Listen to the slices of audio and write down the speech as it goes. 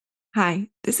Hi,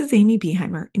 this is Amy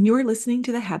Beheimer, and you're listening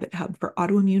to the Habit Hub for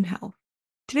Autoimmune Health.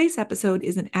 Today's episode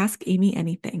is an Ask Amy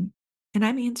Anything, and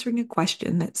I'm answering a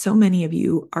question that so many of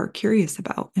you are curious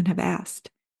about and have asked.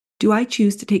 Do I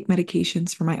choose to take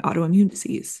medications for my autoimmune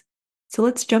disease? So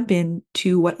let's jump in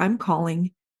to what I'm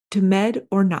calling to med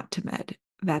or not to med.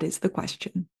 That is the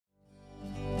question.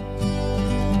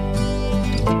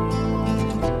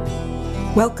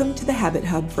 Welcome to the Habit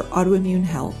Hub for Autoimmune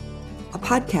Health, a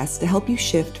podcast to help you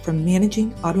shift from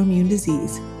managing autoimmune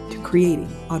disease to creating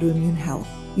autoimmune health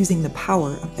using the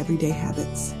power of everyday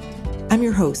habits. I'm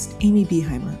your host, Amy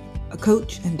Beheimer, a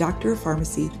coach and doctor of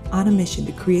pharmacy on a mission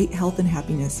to create health and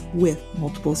happiness with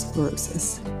multiple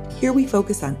sclerosis. Here we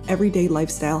focus on everyday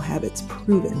lifestyle habits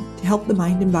proven to help the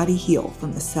mind and body heal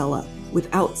from the cell up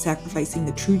without sacrificing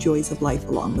the true joys of life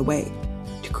along the way.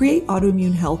 To create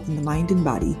autoimmune health in the mind and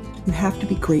body, you have to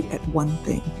be great at one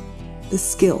thing: the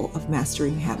skill of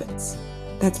mastering habits.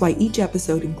 That's why each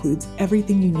episode includes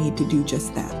everything you need to do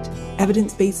just that: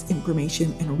 evidence-based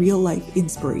information and real-life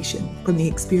inspiration from the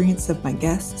experience of my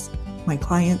guests, my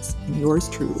clients, and yours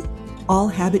truly. All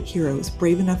habit heroes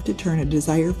brave enough to turn a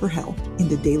desire for health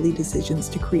into daily decisions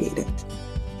to create it.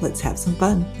 Let's have some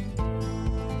fun.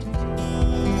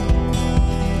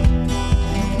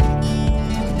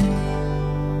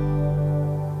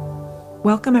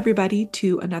 Welcome, everybody,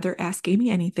 to another Ask Amy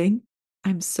Anything.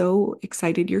 I'm so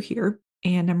excited you're here,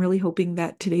 and I'm really hoping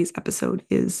that today's episode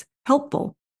is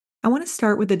helpful. I want to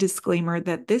start with a disclaimer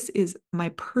that this is my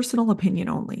personal opinion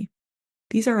only.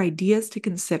 These are ideas to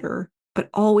consider, but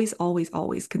always, always,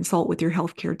 always consult with your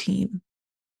healthcare team.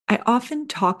 I often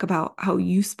talk about how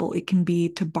useful it can be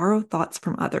to borrow thoughts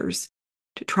from others,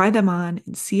 to try them on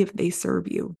and see if they serve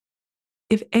you.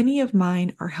 If any of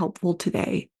mine are helpful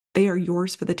today, they are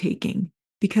yours for the taking,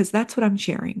 because that's what I'm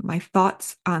sharing: my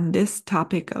thoughts on this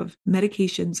topic of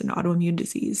medications and autoimmune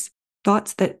disease,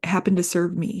 thoughts that happen to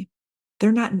serve me.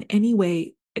 They're not in any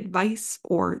way advice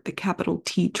or the capital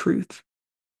T truth.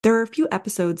 There are a few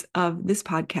episodes of this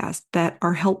podcast that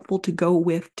are helpful to go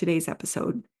with today's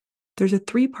episode. There's a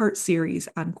 3-part series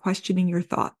on questioning your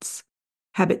thoughts.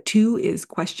 Habit 2 is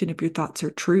question if your thoughts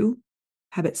are true.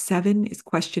 Habit 7 is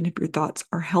question if your thoughts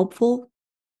are helpful.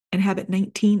 And habit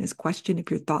 19 is question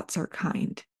if your thoughts are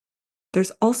kind.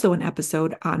 There's also an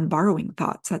episode on borrowing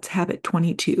thoughts. That's habit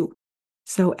 22.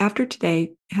 So after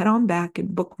today, head on back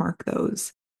and bookmark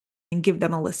those and give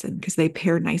them a listen because they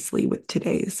pair nicely with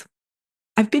today's.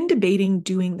 I've been debating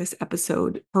doing this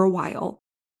episode for a while,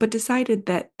 but decided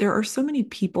that there are so many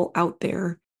people out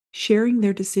there sharing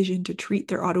their decision to treat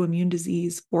their autoimmune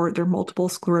disease or their multiple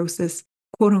sclerosis,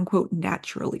 quote unquote,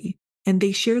 naturally, and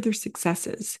they share their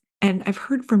successes. And I've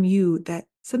heard from you that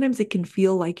sometimes it can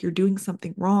feel like you're doing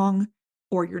something wrong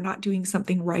or you're not doing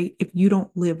something right if you don't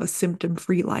live a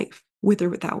symptom-free life with or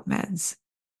without meds.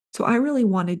 So I really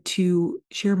wanted to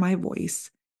share my voice,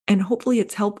 and hopefully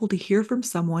it's helpful to hear from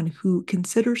someone who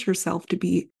considers herself to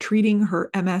be treating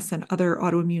her MS and other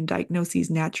autoimmune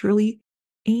diagnoses naturally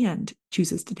and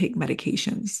chooses to take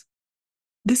medications.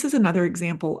 This is another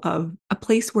example of a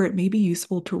place where it may be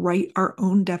useful to write our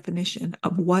own definition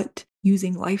of what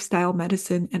using lifestyle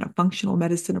medicine and a functional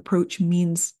medicine approach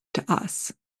means to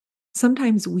us.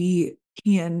 Sometimes we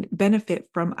can benefit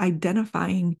from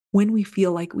identifying when we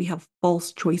feel like we have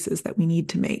false choices that we need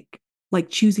to make,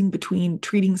 like choosing between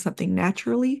treating something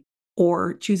naturally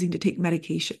or choosing to take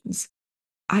medications.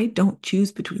 I don't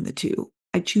choose between the two.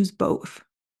 I choose both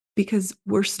because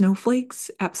we're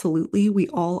snowflakes. Absolutely. We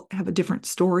all have a different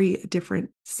story, a different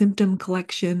symptom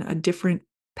collection, a different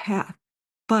path,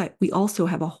 but we also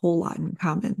have a whole lot in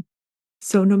common.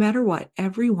 So no matter what,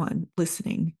 everyone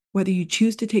listening, whether you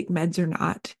choose to take meds or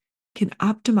not, can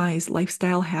optimize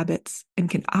lifestyle habits and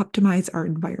can optimize our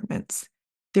environments.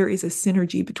 There is a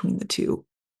synergy between the two.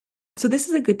 So this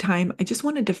is a good time. I just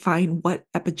want to define what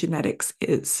epigenetics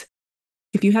is.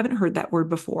 If you haven't heard that word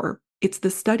before, it's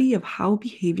the study of how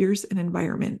behaviors and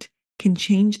environment can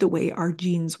change the way our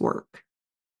genes work.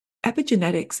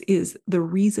 Epigenetics is the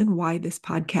reason why this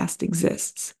podcast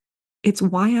exists. It's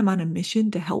why I'm on a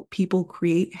mission to help people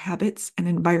create habits and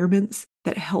environments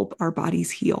that help our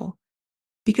bodies heal.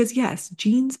 Because yes,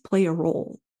 genes play a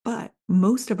role, but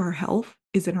most of our health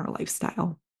is in our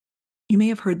lifestyle. You may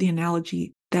have heard the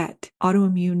analogy that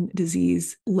autoimmune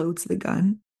disease loads the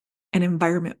gun and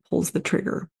environment pulls the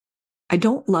trigger. I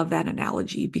don't love that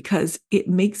analogy because it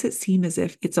makes it seem as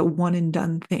if it's a one and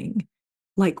done thing.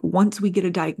 Like once we get a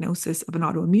diagnosis of an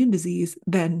autoimmune disease,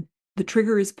 then the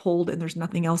trigger is pulled and there's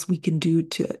nothing else we can do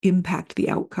to impact the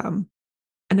outcome.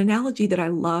 An analogy that I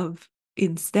love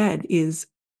instead is,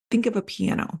 think of a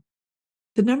piano.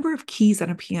 The number of keys on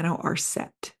a piano are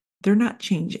set. They're not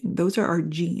changing. Those are our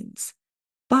genes.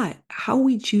 But how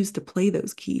we choose to play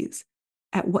those keys,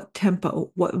 at what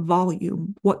tempo, what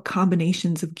volume, what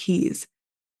combinations of keys,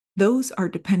 those are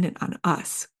dependent on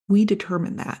us. We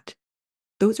determine that.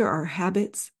 Those are our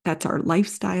habits, that's our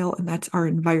lifestyle, and that's our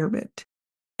environment.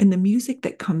 And the music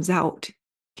that comes out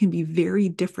can be very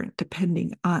different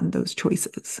depending on those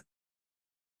choices.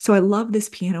 So I love this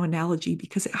piano analogy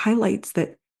because it highlights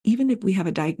that even if we have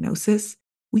a diagnosis,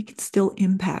 we can still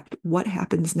impact what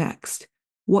happens next,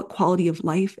 what quality of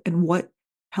life and what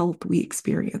health we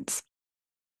experience.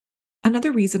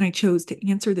 Another reason I chose to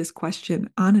answer this question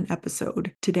on an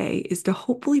episode today is to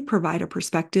hopefully provide a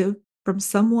perspective from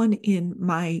someone in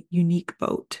my unique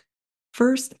boat.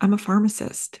 First, I'm a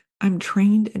pharmacist. I'm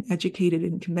trained and educated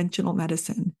in conventional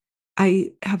medicine.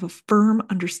 I have a firm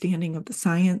understanding of the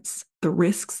science, the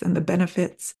risks and the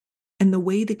benefits, and the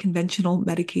way the conventional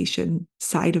medication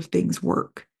side of things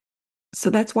work.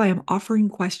 So that's why I'm offering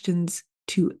questions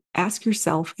to ask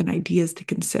yourself and ideas to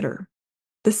consider.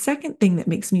 The second thing that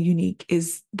makes me unique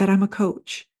is that I'm a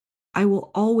coach. I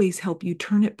will always help you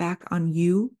turn it back on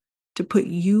you to put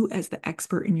you as the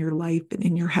expert in your life and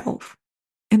in your health.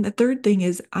 And the third thing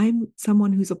is, I'm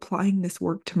someone who's applying this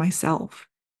work to myself.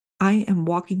 I am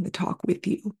walking the talk with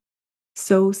you.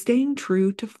 So, staying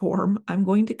true to form, I'm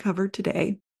going to cover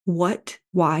today what,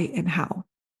 why, and how.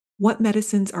 What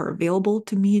medicines are available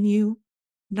to me and you,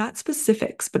 not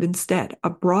specifics, but instead a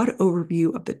broad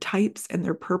overview of the types and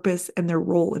their purpose and their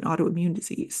role in autoimmune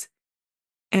disease,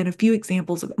 and a few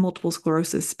examples of multiple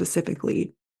sclerosis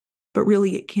specifically, but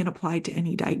really it can apply to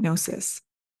any diagnosis.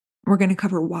 We're going to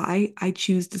cover why I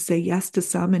choose to say yes to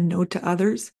some and no to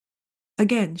others.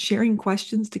 Again, sharing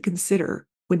questions to consider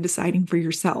when deciding for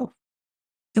yourself.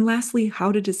 And lastly,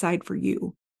 how to decide for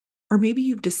you. Or maybe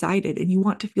you've decided and you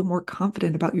want to feel more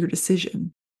confident about your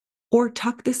decision. Or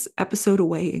tuck this episode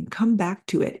away and come back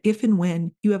to it if and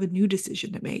when you have a new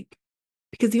decision to make.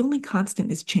 Because the only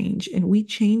constant is change, and we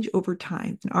change over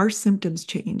time, and our symptoms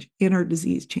change, and our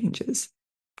disease changes,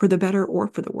 for the better or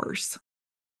for the worse.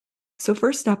 So,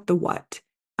 first up, the what.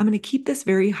 I'm going to keep this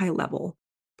very high level,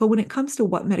 but when it comes to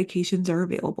what medications are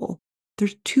available,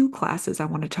 there's two classes I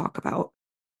want to talk about.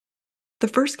 The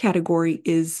first category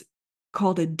is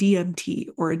called a DMT,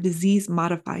 or a disease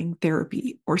modifying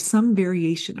therapy, or some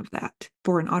variation of that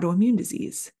for an autoimmune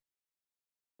disease.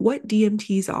 What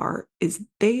DMTs are is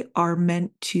they are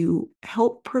meant to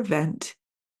help prevent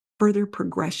further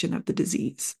progression of the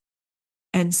disease.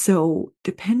 And so,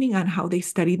 depending on how they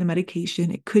study the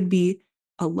medication, it could be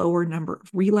a lower number of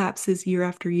relapses year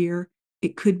after year.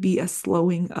 It could be a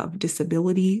slowing of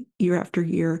disability year after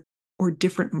year, or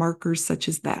different markers such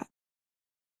as that.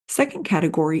 Second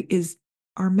category is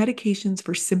our medications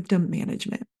for symptom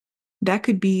management. That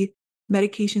could be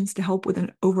medications to help with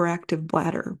an overactive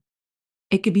bladder.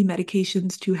 It could be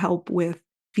medications to help with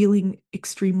feeling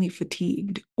extremely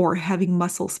fatigued or having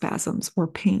muscle spasms or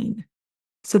pain.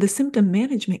 So the symptom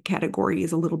management category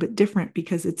is a little bit different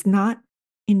because it's not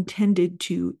intended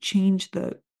to change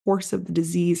the course of the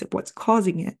disease of what's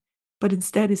causing it, but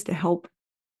instead is to help,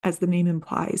 as the name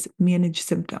implies, manage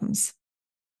symptoms.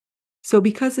 So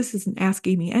because this isn't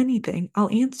asking me anything, I'll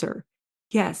answer,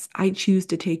 yes, I choose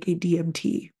to take a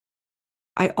DMT.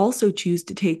 I also choose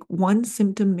to take one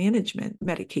symptom management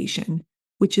medication,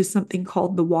 which is something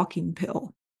called the walking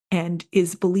pill, and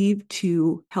is believed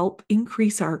to help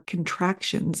increase our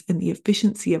contractions and the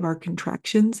efficiency of our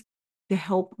contractions to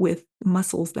help with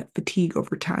muscles that fatigue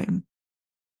over time.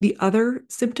 The other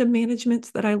symptom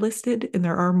managements that I listed, and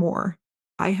there are more,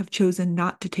 I have chosen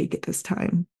not to take it this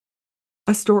time.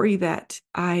 A story that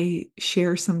I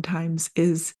share sometimes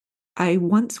is I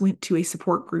once went to a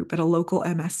support group at a local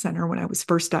MS center when I was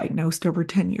first diagnosed over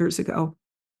 10 years ago.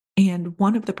 And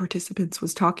one of the participants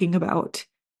was talking about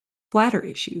bladder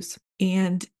issues.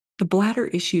 And the bladder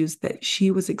issues that she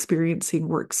was experiencing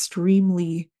were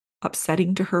extremely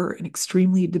upsetting to her and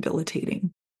extremely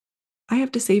debilitating. I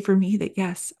have to say for me that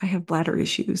yes, I have bladder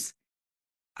issues.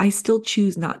 I still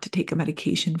choose not to take a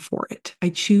medication for it. I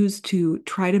choose to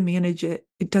try to manage it.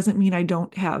 It doesn't mean I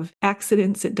don't have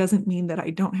accidents. It doesn't mean that I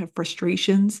don't have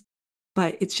frustrations,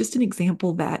 but it's just an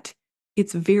example that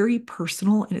it's very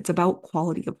personal and it's about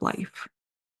quality of life.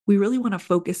 We really want to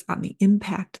focus on the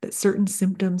impact that certain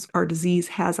symptoms or disease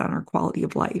has on our quality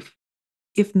of life.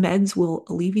 If meds will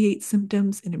alleviate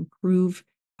symptoms and improve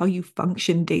how you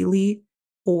function daily,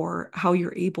 or how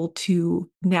you're able to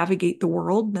navigate the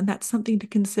world, then that's something to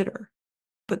consider.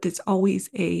 But it's always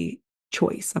a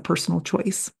choice, a personal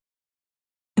choice.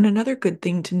 And another good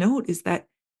thing to note is that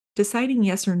deciding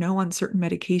yes or no on certain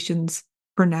medications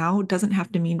for now doesn't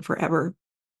have to mean forever.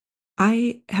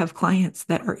 I have clients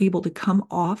that are able to come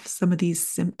off some of these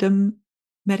symptom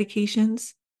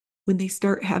medications when they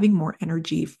start having more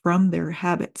energy from their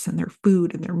habits and their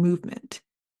food and their movement,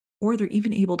 or they're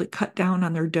even able to cut down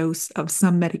on their dose of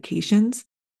some medications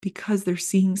because they're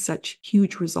seeing such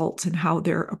huge results in how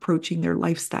they're approaching their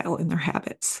lifestyle and their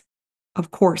habits.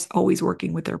 Of course, always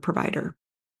working with their provider.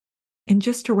 And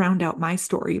just to round out my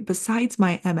story, besides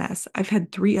my MS, I've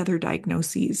had 3 other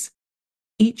diagnoses,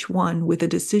 each one with a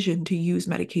decision to use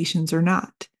medications or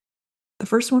not. The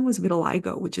first one was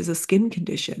vitiligo, which is a skin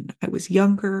condition. I was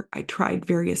younger, I tried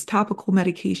various topical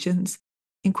medications,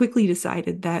 and quickly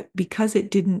decided that because it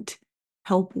didn't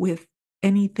help with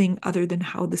anything other than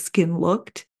how the skin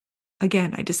looked,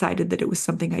 again, I decided that it was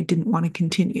something I didn't want to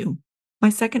continue. My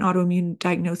second autoimmune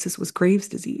diagnosis was Graves'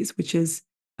 disease, which is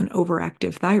an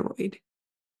overactive thyroid.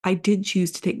 I did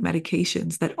choose to take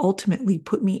medications that ultimately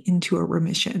put me into a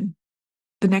remission.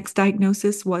 The next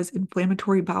diagnosis was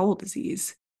inflammatory bowel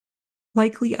disease.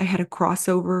 Likely, I had a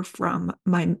crossover from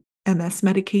my MS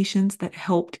medications that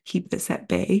helped keep this at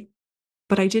bay,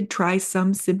 but I did try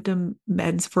some symptom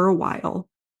meds for a while,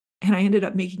 and I ended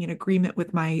up making an agreement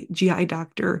with my GI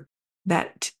doctor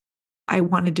that I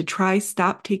wanted to try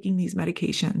stop taking these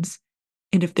medications.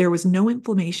 And if there was no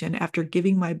inflammation after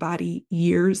giving my body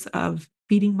years of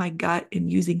feeding my gut and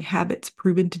using habits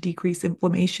proven to decrease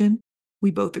inflammation,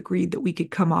 we both agreed that we could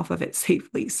come off of it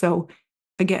safely. So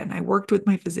again, I worked with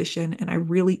my physician and I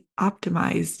really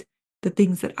optimized the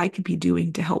things that I could be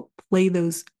doing to help play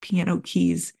those piano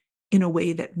keys in a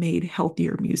way that made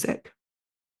healthier music.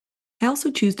 I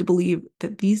also choose to believe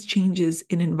that these changes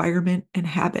in environment and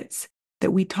habits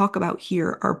that we talk about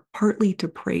here are partly to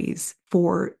praise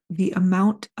for the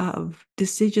amount of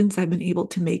decisions I've been able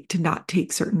to make to not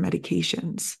take certain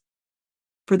medications.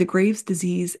 For the Graves'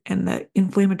 disease and the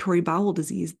inflammatory bowel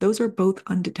disease, those are both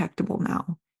undetectable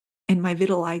now, and my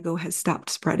vitiligo has stopped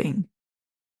spreading.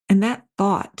 And that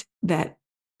thought that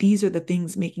these are the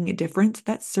things making a difference,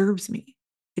 that serves me.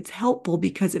 It's helpful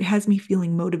because it has me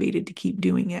feeling motivated to keep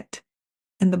doing it.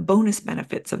 And the bonus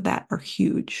benefits of that are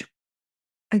huge.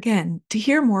 Again, to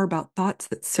hear more about thoughts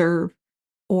that serve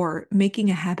or making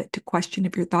a habit to question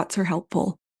if your thoughts are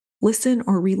helpful, listen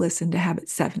or re listen to Habit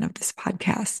 7 of this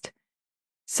podcast.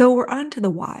 So we're on to the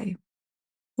why.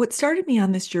 What started me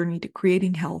on this journey to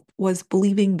creating health was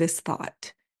believing this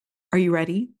thought. Are you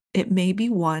ready? It may be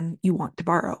one you want to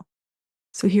borrow.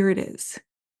 So here it is.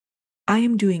 I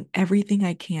am doing everything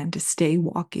I can to stay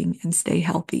walking and stay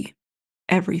healthy.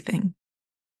 Everything.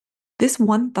 This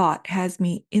one thought has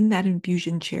me in that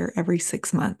infusion chair every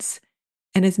 6 months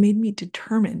and has made me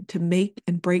determined to make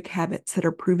and break habits that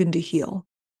are proven to heal,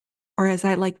 or as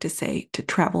I like to say, to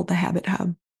travel the habit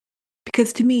hub.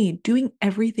 Because to me, doing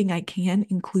everything I can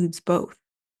includes both.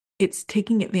 It's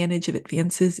taking advantage of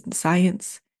advances in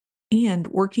science and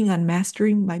working on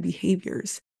mastering my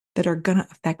behaviors that are going to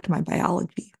affect my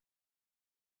biology.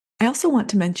 I also want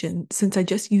to mention, since I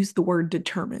just used the word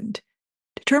determined,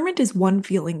 determined is one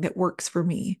feeling that works for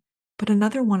me, but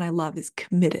another one I love is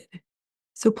committed.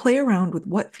 So play around with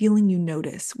what feeling you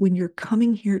notice when you're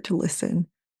coming here to listen,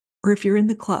 or if you're in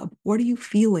the club, what are you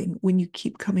feeling when you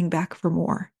keep coming back for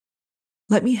more?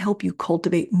 Let me help you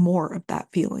cultivate more of that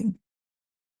feeling.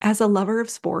 As a lover of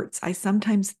sports, I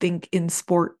sometimes think in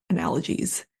sport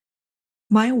analogies.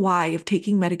 My why of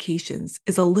taking medications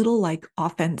is a little like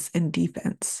offense and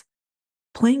defense.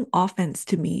 Playing offense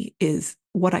to me is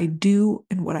what I do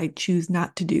and what I choose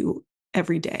not to do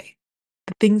every day.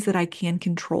 The things that I can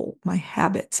control, my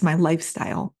habits, my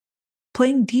lifestyle.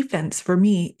 Playing defense for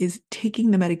me is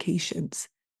taking the medications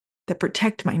that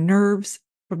protect my nerves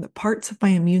from the parts of my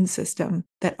immune system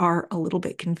that are a little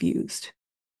bit confused.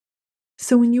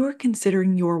 So, when you are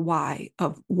considering your why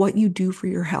of what you do for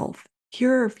your health,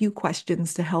 here are a few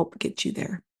questions to help get you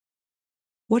there.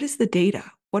 What is the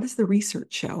data? What does the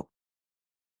research show?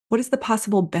 What is the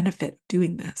possible benefit of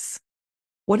doing this?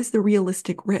 What is the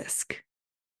realistic risk?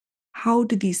 How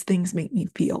do these things make me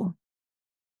feel?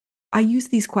 I use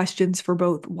these questions for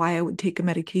both why I would take a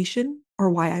medication or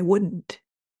why I wouldn't.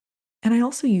 And I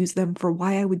also use them for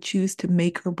why I would choose to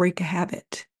make or break a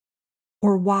habit,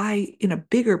 or why, in a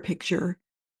bigger picture,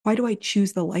 why do I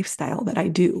choose the lifestyle that I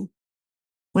do?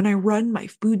 When I run my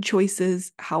food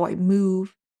choices, how I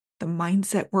move, the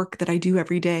mindset work that I do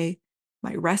every day,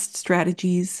 my rest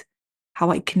strategies, how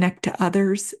I connect to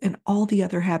others, and all the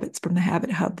other habits from the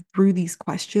Habit Hub through these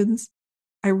questions,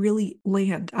 I really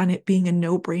land on it being a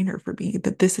no-brainer for me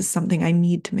that this is something I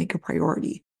need to make a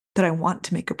priority, that I want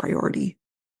to make a priority.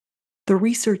 The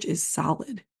research is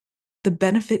solid. The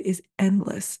benefit is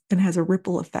endless and has a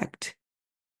ripple effect.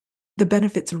 the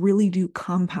benefits really do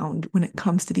compound when it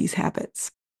comes to these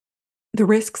habits. The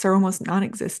risks are almost non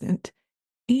existent,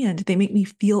 and they make me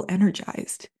feel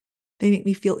energized. They make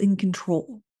me feel in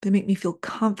control. They make me feel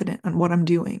confident on what I'm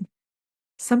doing.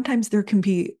 Sometimes there can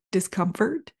be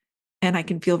discomfort and I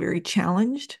can feel very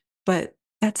challenged, but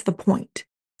that's the point.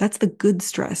 That's the good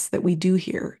stress that we do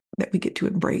here that we get to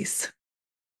embrace.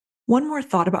 One more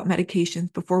thought about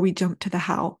medications before we jump to the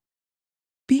how.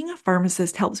 Being a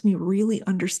pharmacist helps me really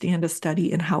understand a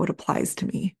study and how it applies to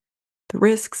me, the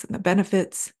risks and the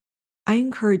benefits. I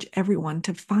encourage everyone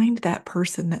to find that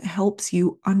person that helps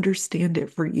you understand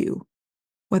it for you,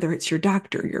 whether it's your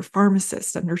doctor, your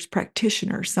pharmacist, a nurse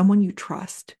practitioner, someone you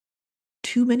trust.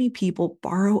 Too many people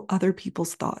borrow other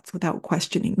people's thoughts without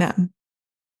questioning them.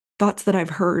 Thoughts that I've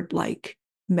heard like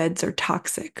meds are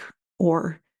toxic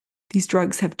or these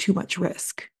drugs have too much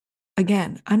risk.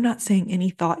 Again, I'm not saying any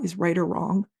thought is right or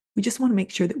wrong. We just want to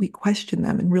make sure that we question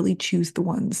them and really choose the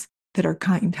ones that are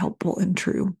kind, helpful, and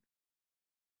true.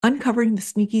 Uncovering the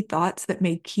sneaky thoughts that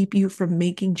may keep you from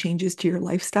making changes to your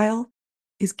lifestyle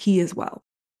is key as well.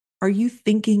 Are you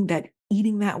thinking that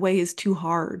eating that way is too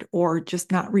hard or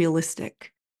just not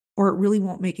realistic, or it really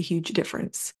won't make a huge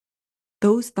difference?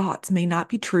 Those thoughts may not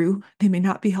be true, they may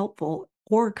not be helpful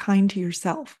or kind to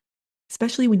yourself,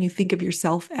 especially when you think of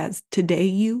yourself as today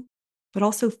you, but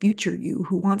also future you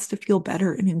who wants to feel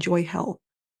better and enjoy health.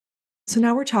 So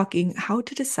now we're talking how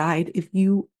to decide if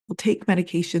you will take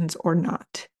medications or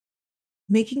not.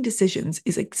 Making decisions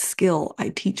is a skill I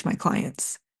teach my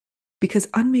clients because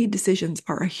unmade decisions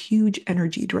are a huge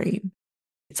energy drain.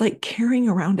 It's like carrying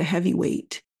around a heavy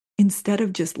weight. Instead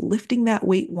of just lifting that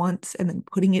weight once and then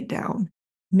putting it down,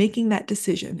 making that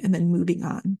decision and then moving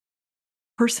on.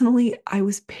 Personally, I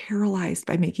was paralyzed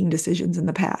by making decisions in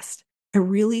the past. I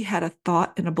really had a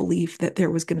thought and a belief that there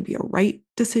was going to be a right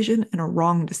decision and a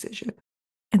wrong decision.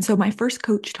 And so my first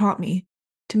coach taught me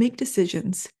to make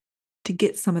decisions to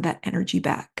get some of that energy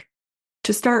back.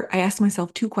 To start, I asked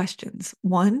myself two questions.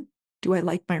 One, do I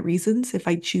like my reasons if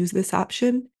I choose this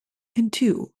option? And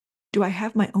two, do I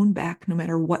have my own back no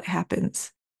matter what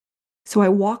happens? So I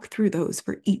walk through those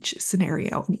for each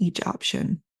scenario and each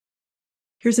option.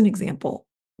 Here's an example.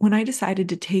 When I decided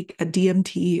to take a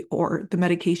DMT or the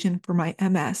medication for my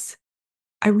MS,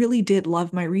 I really did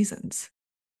love my reasons.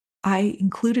 I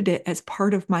included it as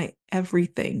part of my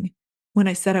everything when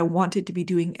I said I wanted to be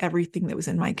doing everything that was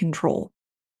in my control.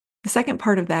 The second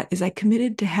part of that is I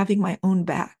committed to having my own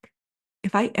back.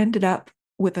 If I ended up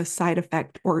with a side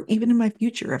effect, or even in my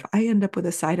future, if I end up with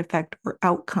a side effect or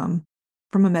outcome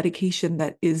from a medication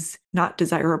that is not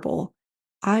desirable,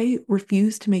 I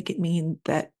refuse to make it mean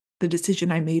that the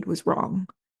decision I made was wrong.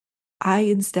 I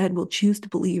instead will choose to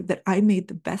believe that I made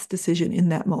the best decision in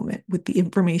that moment with the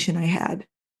information I had.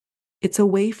 It's a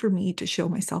way for me to show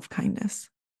myself kindness.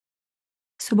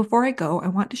 So before I go, I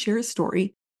want to share a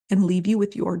story and leave you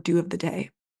with your do of the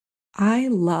day. I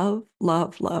love,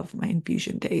 love, love my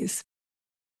infusion days.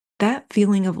 That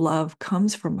feeling of love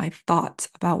comes from my thoughts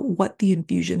about what the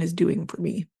infusion is doing for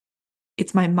me.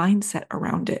 It's my mindset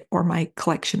around it or my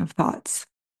collection of thoughts.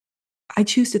 I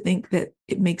choose to think that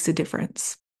it makes a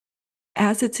difference.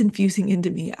 As it's infusing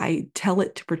into me, I tell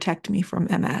it to protect me from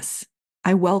MS.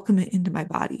 I welcome it into my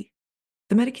body.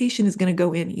 The medication is going to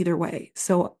go in either way,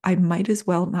 so I might as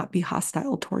well not be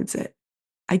hostile towards it.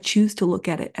 I choose to look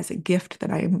at it as a gift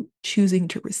that I am choosing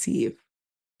to receive.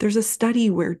 There's a study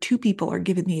where two people are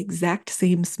given the exact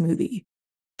same smoothie,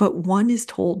 but one is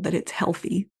told that it's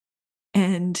healthy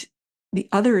and the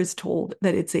other is told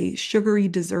that it's a sugary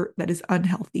dessert that is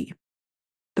unhealthy.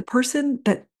 The person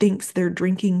that thinks they're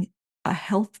drinking a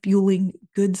health fueling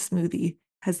good smoothie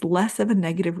has less of a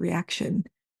negative reaction.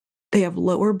 They have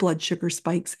lower blood sugar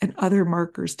spikes and other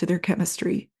markers to their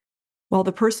chemistry, while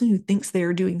the person who thinks they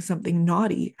are doing something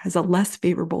naughty has a less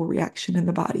favorable reaction in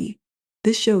the body.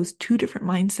 This shows two different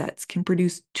mindsets can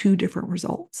produce two different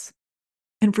results.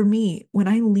 And for me, when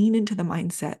I lean into the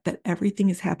mindset that everything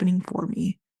is happening for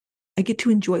me, I get to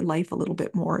enjoy life a little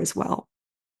bit more as well.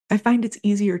 I find it's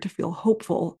easier to feel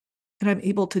hopeful and I'm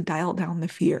able to dial down the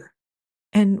fear.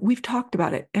 And we've talked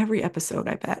about it every episode,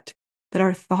 I bet, that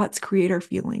our thoughts create our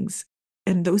feelings,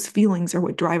 and those feelings are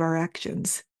what drive our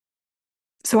actions.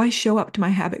 So I show up to my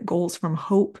habit goals from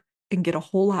hope and get a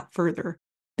whole lot further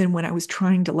than when I was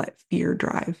trying to let fear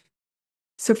drive.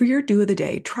 So for your do of the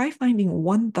day, try finding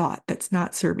one thought that's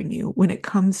not serving you when it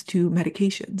comes to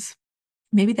medications.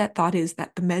 Maybe that thought is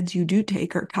that the meds you do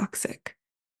take are toxic.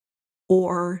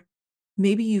 Or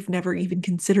maybe you've never even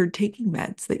considered taking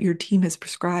meds that your team has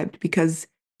prescribed because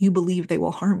you believe they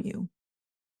will harm you.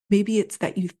 Maybe it's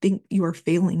that you think you are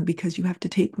failing because you have to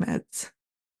take meds.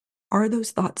 Are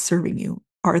those thoughts serving you?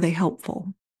 Are they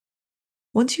helpful?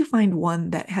 Once you find one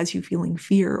that has you feeling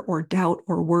fear or doubt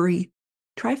or worry,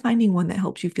 try finding one that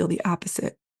helps you feel the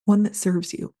opposite, one that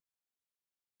serves you.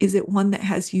 Is it one that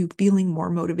has you feeling more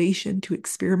motivation to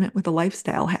experiment with a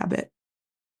lifestyle habit?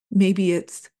 Maybe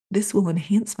it's, this will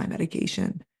enhance my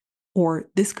medication, or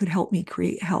this could help me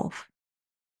create health.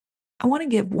 I want to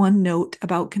give one note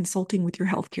about consulting with your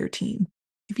healthcare team.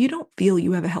 If you don't feel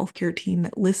you have a healthcare team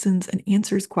that listens and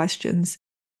answers questions,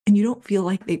 and you don't feel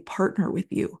like they partner with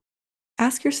you,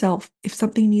 ask yourself if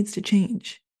something needs to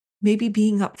change. Maybe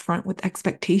being upfront with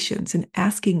expectations and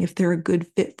asking if they're a good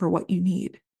fit for what you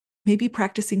need. Maybe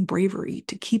practicing bravery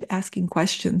to keep asking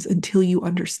questions until you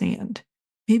understand.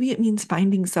 Maybe it means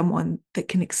finding someone that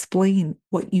can explain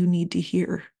what you need to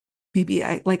hear. Maybe,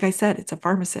 like I said, it's a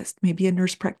pharmacist, maybe a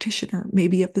nurse practitioner,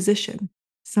 maybe a physician,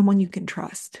 someone you can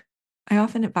trust. I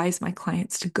often advise my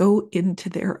clients to go into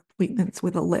their appointments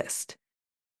with a list.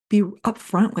 Be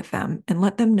upfront with them and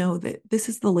let them know that this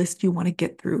is the list you want to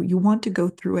get through. You want to go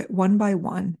through it one by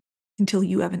one until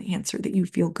you have an answer that you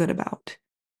feel good about.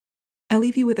 I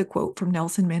leave you with a quote from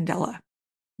Nelson Mandela.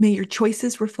 May your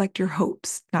choices reflect your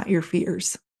hopes, not your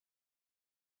fears.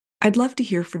 I'd love to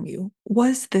hear from you.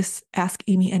 Was this Ask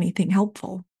Amy Anything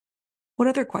helpful? What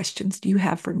other questions do you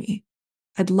have for me?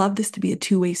 I'd love this to be a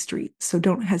two-way street, so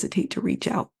don't hesitate to reach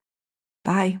out.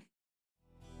 Bye.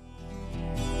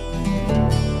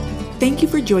 Thank you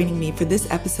for joining me for this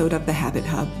episode of The Habit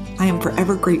Hub. I am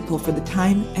forever grateful for the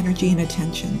time, energy, and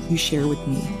attention you share with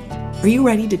me. Are you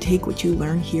ready to take what you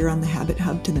learn here on The Habit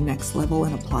Hub to the next level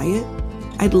and apply it?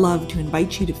 I'd love to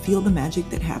invite you to feel the magic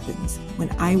that happens when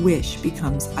I wish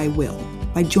becomes I will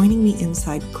by joining me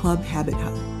inside Club Habit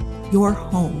Hub, your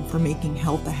home for making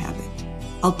health a habit.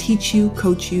 I'll teach you,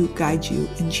 coach you, guide you,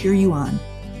 and cheer you on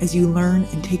as you learn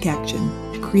and take action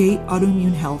to create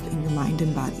autoimmune health in your mind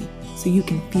and body so you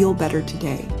can feel better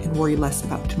today and worry less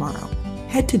about tomorrow.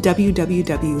 Head to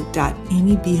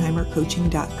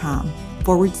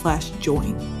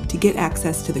www.amybeheimercoaching.com/join to get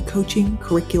access to the coaching,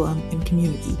 curriculum, and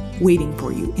community waiting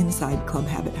for you inside Club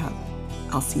Habit Hub.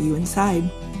 I'll see you inside.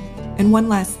 And one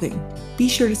last thing, be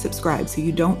sure to subscribe so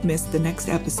you don't miss the next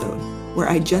episode where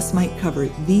I just might cover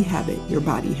the habit your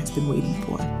body has been waiting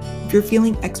for. If you're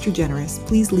feeling extra generous,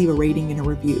 please leave a rating and a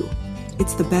review.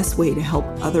 It's the best way to help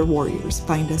other warriors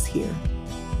find us here.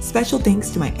 Special thanks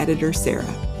to my editor,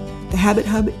 Sarah. The Habit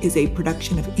Hub is a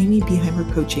production of Amy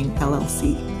Beheimer Coaching,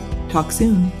 LLC. Talk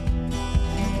soon.